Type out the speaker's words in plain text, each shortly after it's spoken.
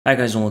Hi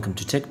guys and welcome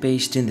to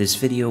TechBased. In this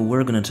video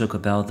we're going to talk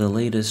about the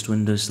latest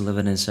Windows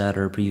 11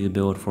 Insider preview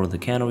build for the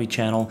Canary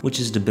channel,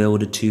 which is the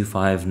build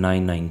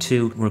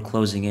 25992. We're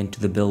closing into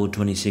the build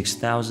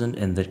 26,000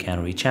 in the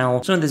Canary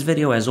channel. So in this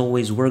video, as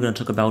always, we're going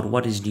to talk about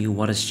what is new,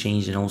 what has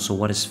changed, and also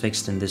what is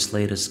fixed in this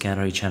latest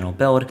Canary channel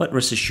build. But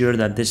rest assured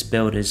that this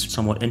build is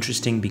somewhat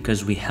interesting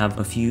because we have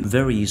a few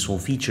very useful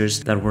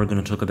features that we're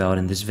going to talk about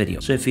in this video.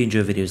 So if you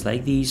enjoy videos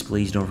like these,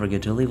 please don't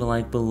forget to leave a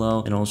like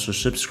below and also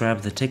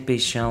subscribe to the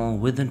TechBased channel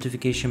with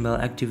notification bell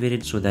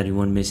activated so that you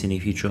won't miss any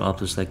future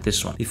uploads like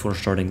this one. Before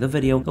starting the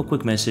video, a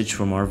quick message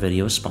from our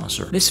video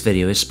sponsor. This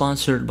video is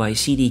sponsored by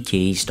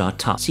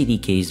cdks.top.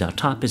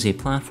 cdks.top is a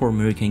platform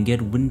where you can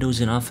get Windows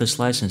and Office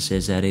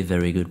licenses at a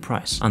very good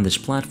price. On this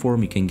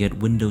platform, you can get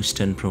Windows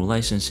 10 Pro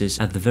licenses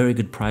at the very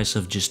good price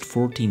of just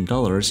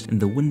 $14 and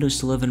the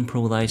Windows 11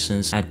 Pro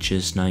license at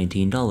just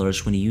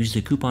 $19 when you use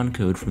the coupon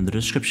code from the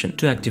description.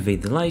 To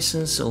activate the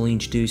license, all you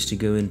need to do is to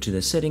go into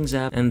the settings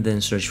app and then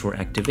search for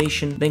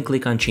activation, then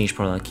click on change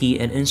product key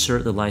and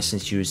insert the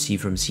license you receive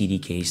from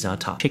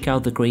cdks.top. Check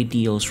out the great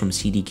deals from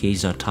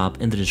cdks.top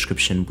in the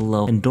description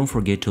below and don't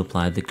forget to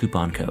apply the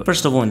coupon code.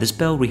 First of all, in this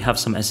build we have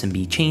some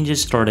SMB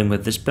changes. Starting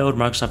with this build,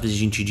 Microsoft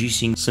is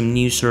introducing some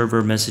new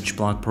server message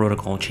block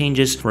protocol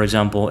changes. For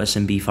example,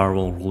 SMB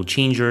firewall rule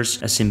changers,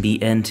 SMB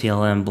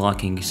NTLM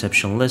blocking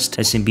exception list,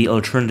 SMB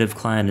alternative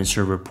client and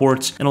server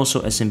ports, and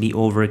also SMB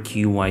over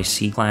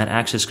QYC client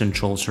access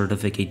control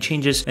certificate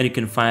changes. And you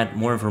can find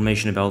more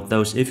information about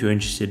those if you're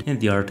interested in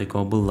the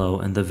article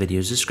below in the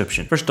video's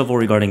description. First of all,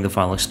 regarding the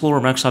File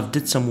Explorer, Microsoft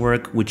did some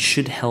work which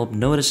should help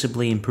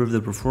noticeably improve the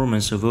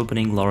performance of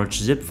opening large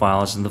zip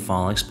files in the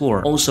File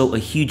Explorer. Also, a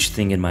huge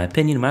thing in my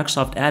opinion,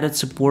 Microsoft added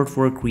support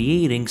for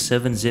creating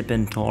 7-zip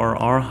and tar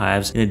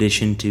archives in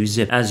addition to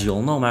zip. As you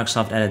all know,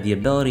 Microsoft added the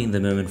ability in the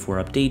moment for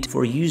update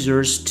for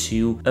users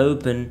to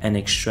open and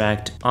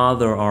extract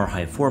other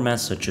archive formats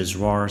such as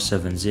RAR,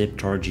 7-zip,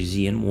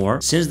 tar.gz, and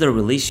more. Since the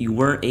release, you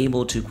weren't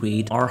able to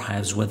create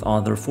archives with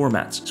other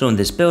formats. So in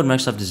this build,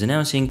 Microsoft is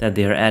announcing that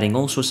they are adding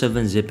also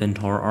 7-zip and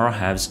tar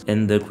archives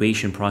in the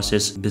creation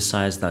process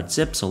besides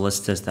 .zip. So let's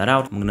test that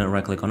out. I'm gonna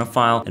right click on a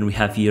file and we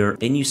have here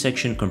a new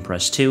section,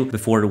 compress2.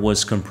 Before it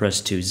was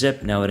compress2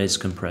 zip, now it is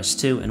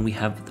compress2, and we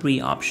have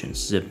three options: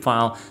 zip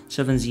file,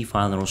 7z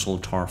file, and also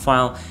tar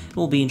file. It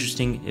will be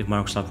interesting if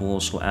Microsoft will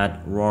also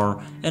add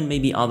RAR and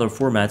maybe other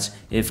formats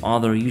if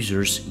other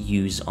users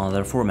use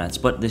other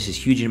formats. But this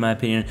is huge in my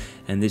opinion,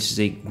 and this is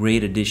a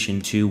great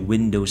addition to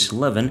Windows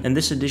 11, and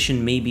this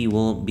edition maybe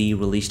will be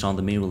released on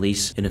the main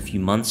release in a few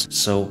months,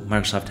 so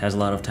Microsoft has a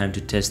lot of time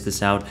to test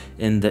this out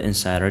in the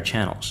insider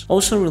channels.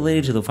 Also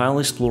related to the File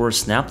Explorer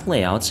snap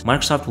layouts,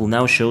 Microsoft will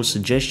now show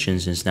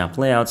suggestions in snap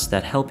layouts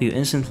that help you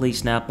instantly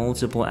snap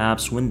multiple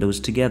apps windows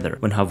together.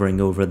 When hovering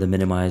over the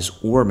minimize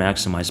or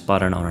maximize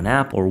button on an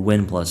app or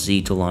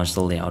Win+Z to launch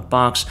the layout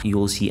box, you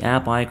will see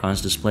app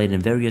icons displayed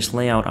in various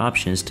layout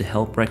options to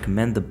help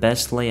recommend the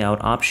best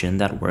layout option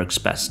that works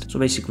best. So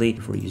basically,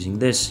 if we're using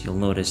this, you'll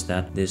notice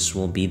that this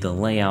will be the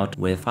layout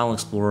with File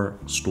Explorer,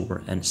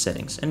 Store, and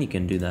Settings. And you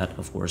can do that,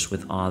 of course,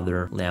 with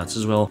other layouts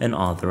as well and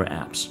other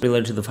apps.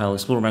 Related to the File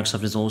Explorer,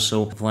 Microsoft is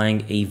also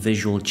applying a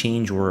visual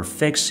change or a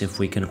fix, if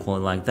we can call it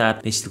like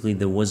that. Basically,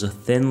 there was a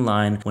thin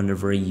line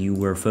whenever you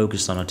were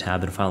focused on a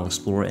tab in File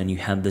Explorer and you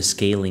had the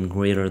scaling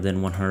greater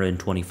than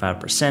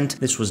 125%.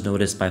 This was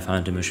noticed by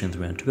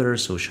Foundation3 on Twitter,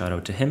 so shout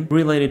out to him.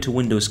 Related to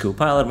Windows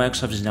Copilot,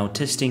 Microsoft is now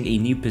testing a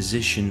new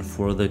position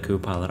for the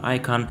Copilot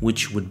icon,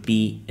 which would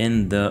be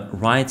in the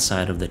right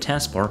side of the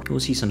taskbar. You'll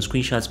see some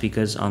screenshots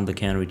because on the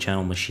Canary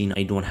channel machine,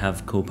 I don't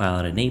have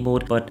Copilot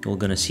enabled, but you're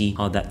gonna see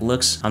how that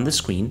looks on the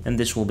screen, and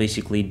this will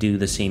basically do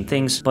the same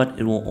things, but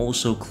it will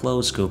also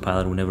close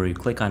Copilot whenever you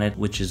click on it,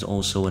 which is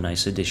also a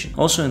nice addition.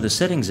 Also in the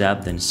settings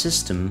app, then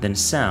system, then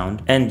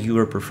sound, and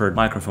your preferred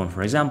microphone,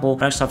 for example,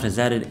 Microsoft has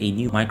added a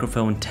new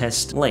microphone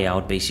test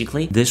layout.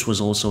 Basically, this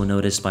was also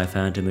noticed by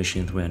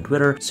Foundation3 on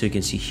Twitter, so you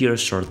can see here,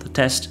 start the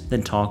test,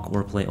 then talk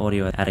or play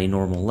audio at a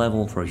normal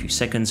level for a few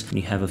seconds, and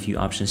you have a few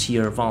options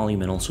here,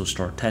 volume, and also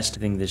start test.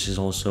 I think this is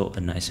also a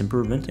nice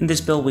improvement. In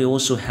this build, we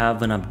also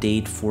have an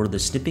update for the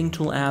Snipping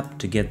tool app.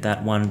 To get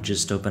that one,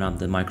 just open up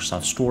the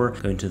Microsoft Store,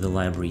 go into the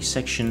library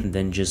section,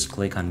 then just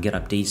click on get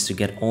updates to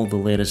get all the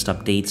latest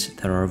updates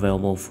that are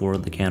available for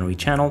the Canary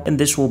channel. And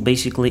this will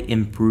basically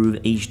improve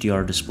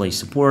HDR display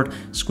support.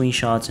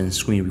 Screenshots and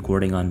screen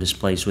recording on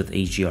displays with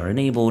HDR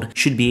enabled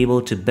should be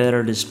able to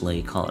better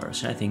display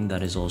colors. I think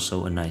that is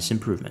also a nice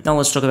improvement. Now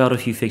let's talk about a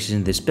few fixes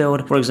in this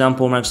build. For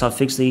example, Microsoft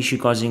fixed the issue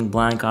causing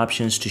blank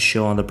options to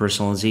show on the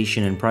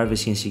personalization and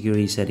privacy and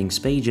security settings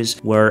pages,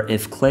 where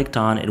if clicked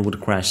on it would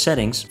crash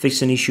settings.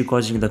 Fixed an issue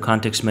causing the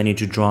context menu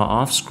to draw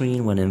off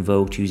screen when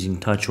invoked using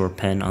touch or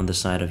pen on the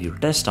side of your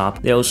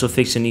desktop. They also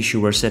fixed an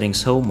issue where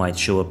settings home might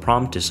show a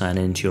prompt to sign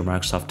into your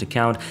Microsoft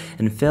account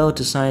and fail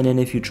to sign in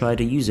if you try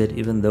to use it,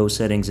 even though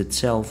settings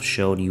itself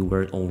showed you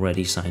were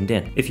already signed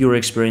in. If you were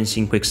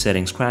experiencing quick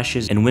settings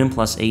crashes and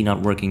Win+A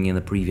not working in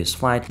the previous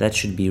flight, that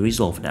should be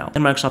resolved now.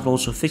 And Microsoft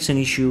also fixed an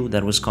issue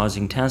that was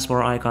causing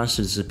taskbar icons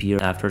to disappear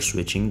after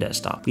switching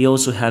desktop. We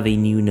also have a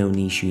new known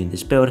issue in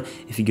this build.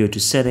 If you go to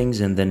settings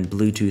settings and then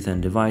Bluetooth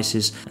and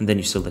devices, and then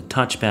you select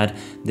touchpad.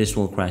 This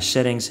will crash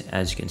settings.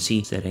 As you can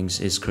see, settings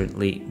is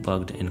currently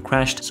bugged and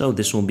crashed, so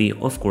this will be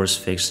of course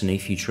fixed in a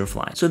future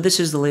flight. So this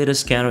is the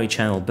latest Canary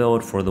channel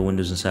build for the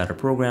Windows Insider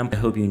program. I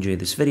hope you enjoyed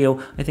this video.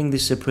 I think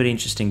this is a pretty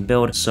interesting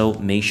build, so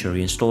make sure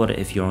you install it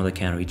if you're on the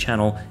Canary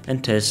channel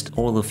and test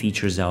all the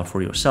features out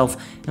for yourself,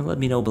 and let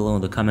me know below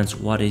in the comments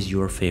what is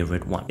your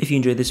favorite one. If you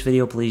enjoyed this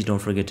video, please don't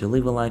forget to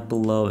leave a like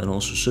below and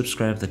also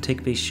subscribe to the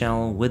TechBased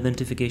channel with the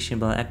notification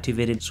bell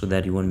activated so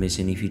that you won't miss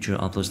any future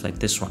uploads like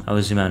this one. I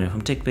was Emmanuel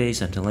from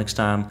TechBased. Until next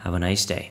time, have a nice day.